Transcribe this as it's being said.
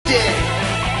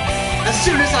As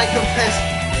soon as I confessed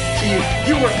to you,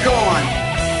 you were gone.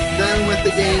 Done with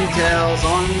the game tales,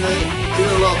 on to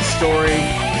the love story.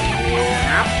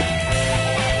 Yep.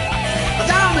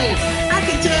 Allow me! I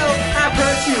can tell I've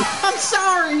hurt you. I'm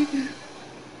sorry.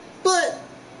 But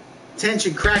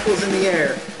tension crackles in the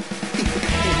air.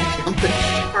 Jumping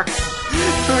shark.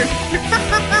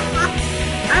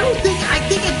 I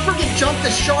think it freaking jumped the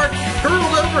shark,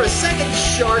 hurtled over a second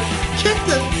shark, kicked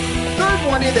the third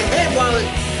one in the head while it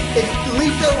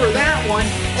leaped over that one,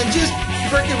 and just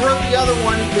freaking wrote the other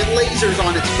one with lasers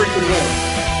on its freaking head.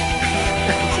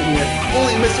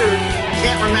 Only Mr.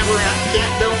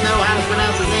 don't know how to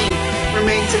pronounce his name,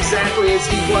 remains exactly as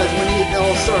he was when he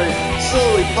all started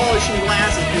slowly polishing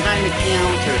glasses behind the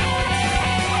counter.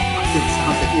 It's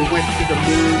something, he went to the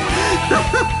moon.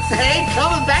 Hey,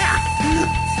 coming back!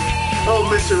 Oh,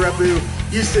 Mr. Rabu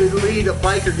used to lead a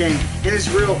biker gang, and his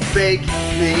real fake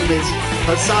name is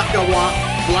Hasakawa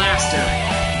Blaster.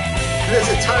 This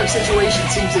entire situation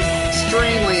seems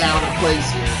extremely out of place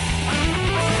here.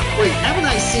 Wait, haven't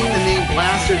I seen the name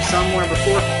Blaster somewhere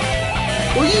before?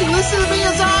 Will you listen to me,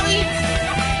 Azami?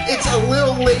 It's a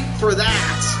little late for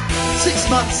that. 6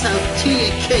 months of tea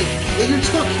and cake, and you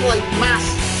took like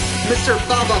Mr.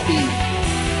 Baba Bean.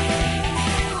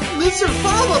 Mr.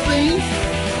 Baba Bean?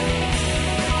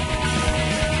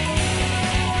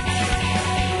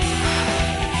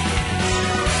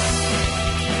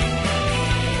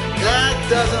 That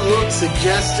doesn't look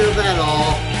suggestive at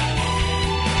all.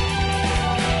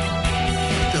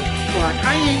 What the fuck?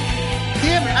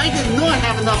 Damn it, I did not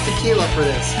have enough tequila for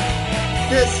this.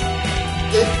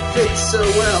 It fits so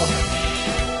well.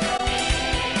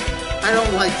 I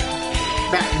don't like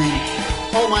Batman.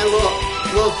 All my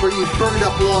love for you burned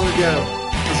up long ago.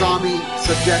 Azami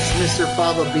subjects Mr.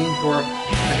 Fava Bean for a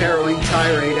harrowing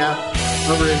tirade out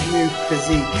over his new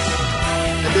physique.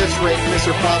 At this rate,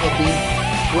 Mr. Fava Bean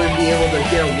wouldn't be able to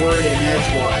get a word in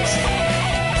edgewise.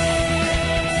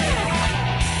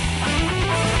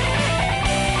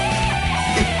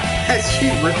 Has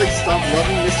she really stopped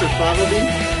loving Mr. Fava Bean?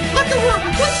 What's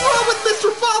wrong with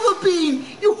Mr. Fava Bean?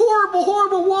 You horrible,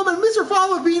 horrible woman! Mr.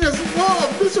 Fava Bean is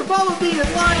love! Mr. Fava Bean is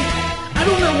life! I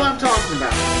don't know what I'm talking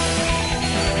about.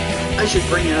 I should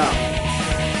bring it up.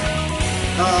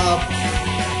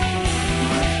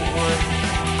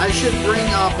 I should bring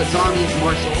up Azami's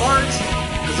martial arts,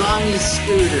 Azami's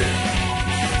scooter.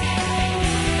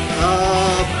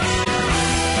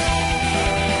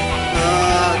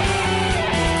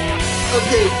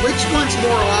 Okay, which one's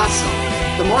more awesome?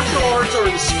 The martial arts or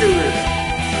the scooter?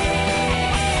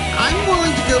 I'm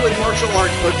willing to go with martial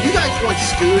arts, but if you guys want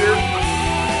scooter,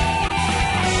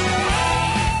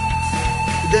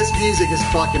 this music is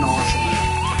fucking awesome.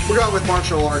 We're going with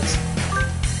martial arts.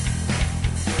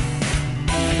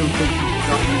 I don't think you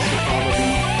got Mr.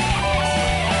 Ballabee.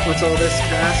 What's all this,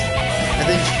 Cass? I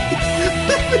think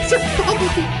Mr.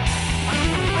 Ballabee.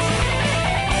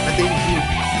 I think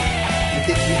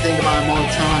you think about him all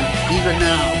the time, even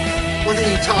now. What are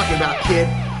you talking about, kid?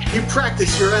 You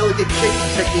practice your elegant kicking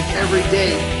technique every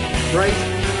day, right?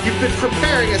 You've been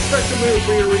preparing a special move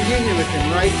for your reunion with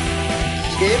him, right?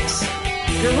 Kicks?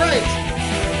 You're right.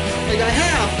 Like I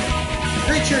have.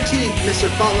 Grit your teeth, Mr.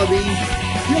 Ballabee.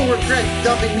 You'll regret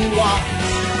dumping me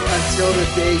until the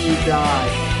day you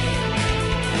die.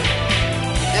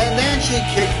 And then she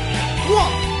kicked.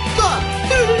 What the?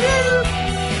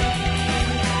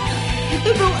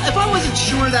 If I wasn't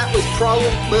sure that was probably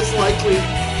most likely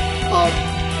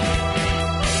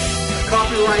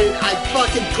copyrighted, I'd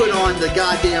fucking put on the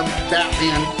goddamn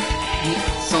Batman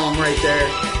song right there.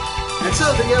 And so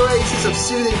the oasis of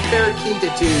soothing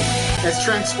parakeetitude has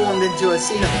transformed into a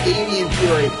scene of avian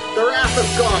fury, the wrath of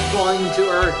God falling to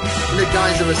earth in the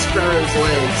guise of a sparrow's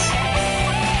legs.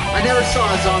 I never saw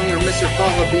a zombie or Mr.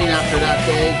 Fava Bean after that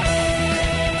day.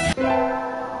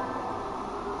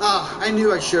 I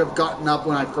knew I should have gotten up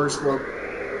when I first woke.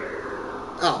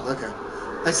 Oh, okay.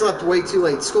 I slept way too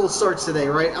late. School starts today,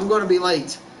 right? I'm going to be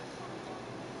late.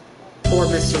 Poor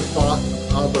Mr.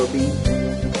 Fava Bean.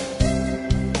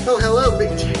 Oh, hello,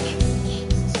 Big Dick.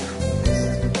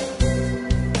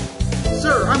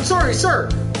 Sir, I'm sorry, sir.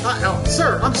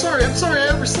 Sir, I'm sorry, I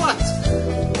overslept.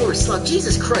 Overslept?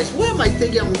 Jesus Christ, what am I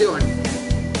thinking I'm doing?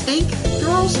 Pink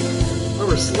girls?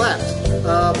 Overslept.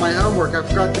 My homework. I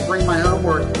forgot to bring my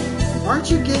homework.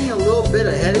 Aren't you getting a little bit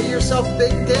ahead of yourself,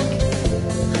 Big Dick?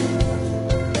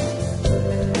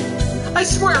 I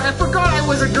swear, I forgot I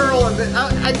was a girl, and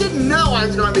I didn't know I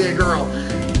was going to be a girl.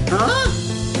 Huh?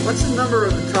 What's the number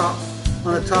of the top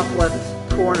on the top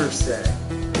left corner say?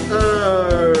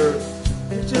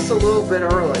 Just a little bit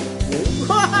early.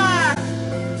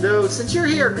 No, since you're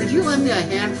here, could you lend me a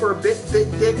hand for a bit,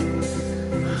 Big Dick?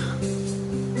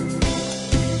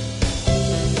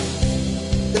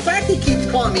 The fact he keeps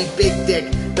calling me Big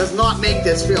Dick does not make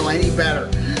this feel any better.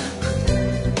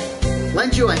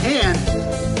 Lend you a hand?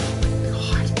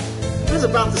 God, I was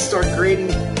about to start grading.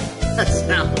 That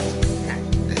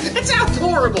sounds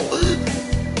horrible.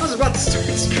 I was about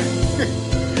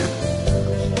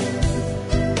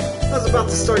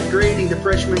to start grading the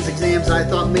freshman's exams. I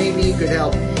thought maybe you could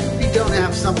help if you don't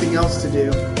have something else to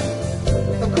do.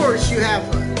 Of course, you have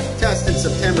a test in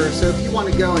September, so if you want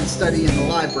to go and study in the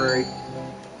library,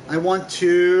 I want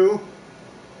to...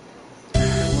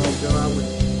 Well, go out with...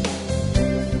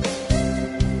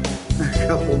 A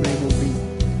couple name will be...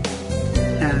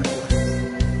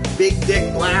 Big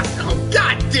Dick Blast. Oh,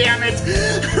 God damn it!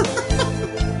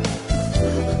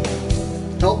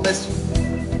 Help, miss.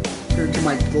 Turn to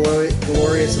my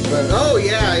glorious abode. Oh,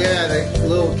 yeah, the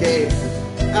little cave.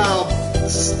 I'll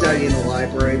study in the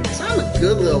library. Because I'm a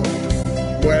good little,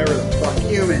 whatever the fuck,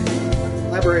 human.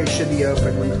 Library should be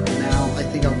open now. I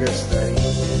think I'll go study.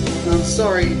 I'm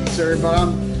sorry, sir, but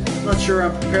I'm not sure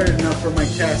I'm prepared enough for my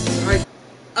tests.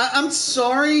 I'm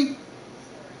sorry,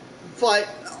 but,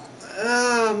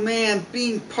 oh, man,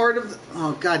 being part of the,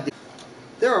 oh, God damn.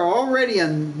 There are already a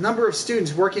number of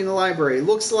students working in the library. It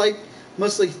looks like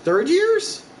mostly third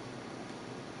years?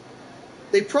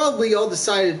 They probably all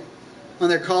decided on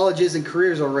their colleges and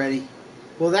careers already.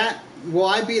 Will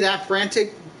I be that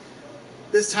frantic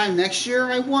this time next year?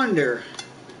 I wonder.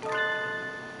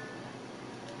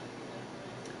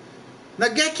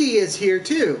 Nageki is here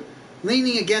too,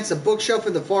 leaning against a bookshelf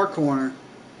in the far corner.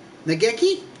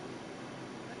 Nageki?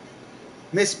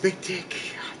 Miss Big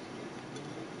Dick.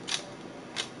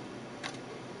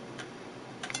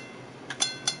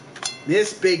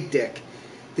 Miss Big Dick,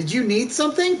 did you need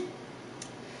something?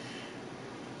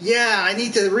 Yeah, I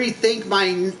need to rethink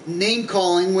my name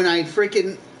calling when I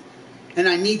freaking... And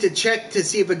I need to check to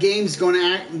see if a game's going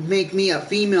to make me a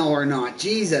female or not.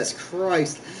 Jesus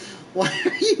Christ. Why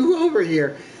are you over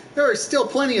here? There are still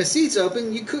plenty of seats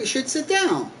open. You should sit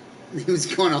down. He was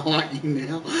going to haunt you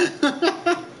now.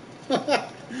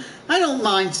 I don't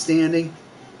mind standing.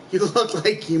 You look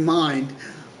like you mind.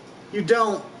 You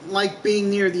don't like being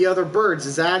near the other birds,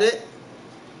 is that it?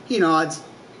 He nods.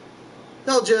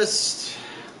 They'll just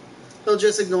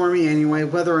ignore me anyway,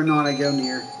 whether or not I go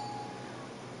near.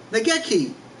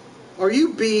 Nageki, are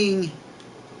you being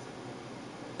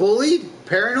bullied?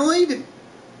 Paranoid?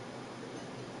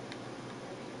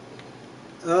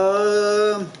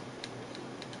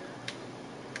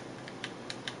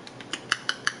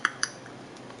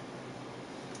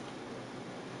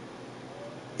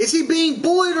 Is he being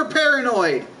bullied or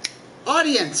paranoid?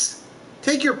 Audience,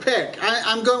 take your pick.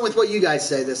 I'm going with what you guys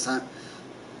say this time.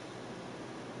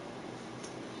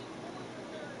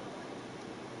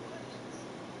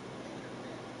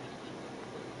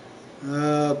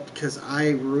 Because I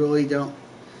really don't...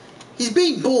 He's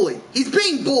being bullied. He's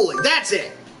being bullied. That's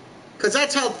it. Because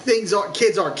that's how things are.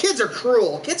 Kids are. Kids are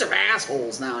cruel. Kids are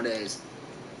assholes nowadays.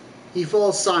 He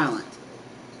falls silent.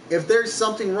 If there's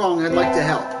something wrong, I'd like to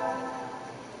help.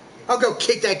 I'll go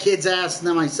kick that kid's ass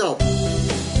now myself.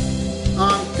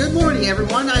 Good morning,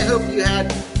 everyone. I hope you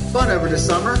had fun over the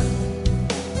summer.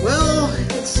 Well,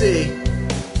 let's see.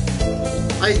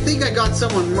 I think I got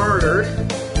someone murdered.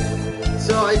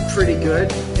 So I'm pretty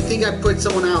good. I think I put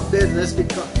someone out of business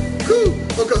because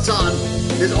Oko-san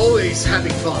is always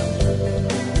having fun.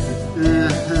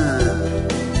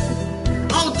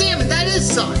 Oh, damn it, that is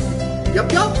Son.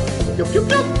 Yup.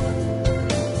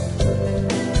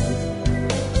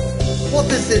 What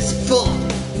is this fun?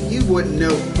 You wouldn't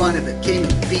know fun if it came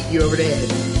and beat you over the head,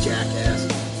 jackass.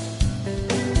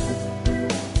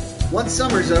 Once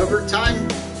summer's over, time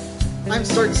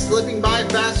starts slipping by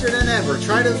faster than ever.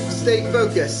 Try to stay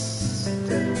focused.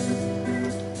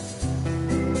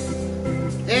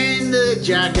 And the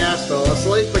jackass fell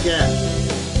asleep again.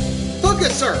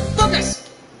 Focus, sir! Focus!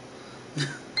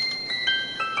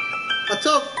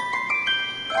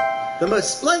 The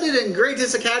most splendid and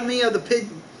greatest academy of the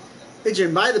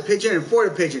pigeon, by the pigeon, and for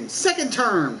the pigeon. Second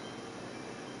term.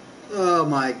 Oh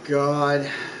my God.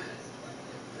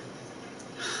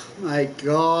 My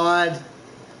God.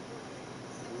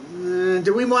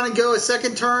 Do we want to go a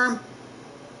second term?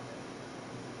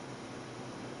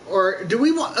 Or do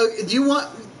we want... do you want...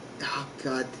 Oh,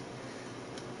 God.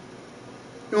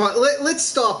 You know what? Let's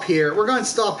stop here. We're going to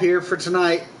stop here for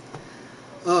tonight.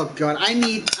 Oh, God. I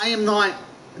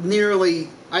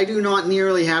do not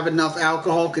nearly have enough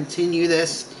alcohol to continue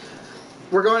this.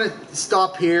 We're going to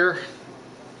stop here.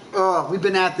 Oh, we've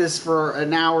been at this for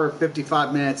an hour,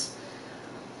 55 minutes.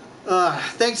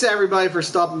 Thanks to everybody for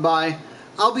stopping by.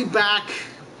 I'll be back,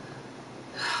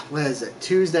 what is it,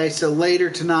 Tuesday, so later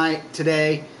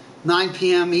today, 9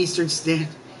 p.m. Eastern Standard.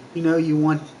 You know you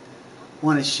want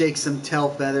to shake some tail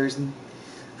feathers. And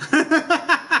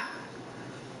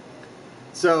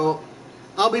so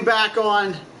I'll be back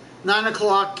on 9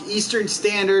 o'clock Eastern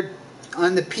Standard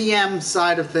on the PM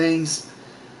side of things.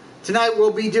 Tonight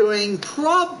we'll be doing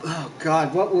oh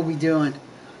God, what will we be doing?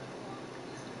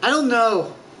 I don't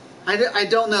know. I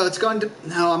don't know. It's going to...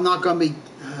 No, I'm not going to be...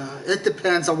 it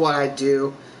depends on what I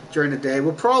do during the day.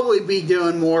 We'll probably be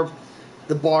doing more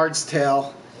The Bard's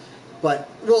Tale. But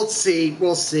we'll see.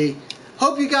 We'll see.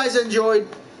 Hope you guys enjoyed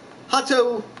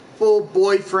Hutto Full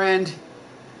Boyfriend.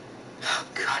 Oh,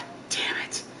 God damn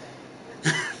it.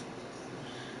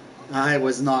 I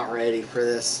was not ready for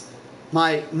this.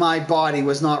 My body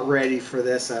was not ready for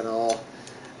this at all.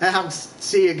 I'll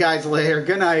see you guys later.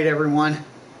 Good night, everyone.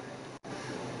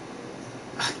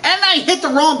 And I hit the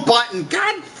wrong button.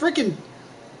 God freaking...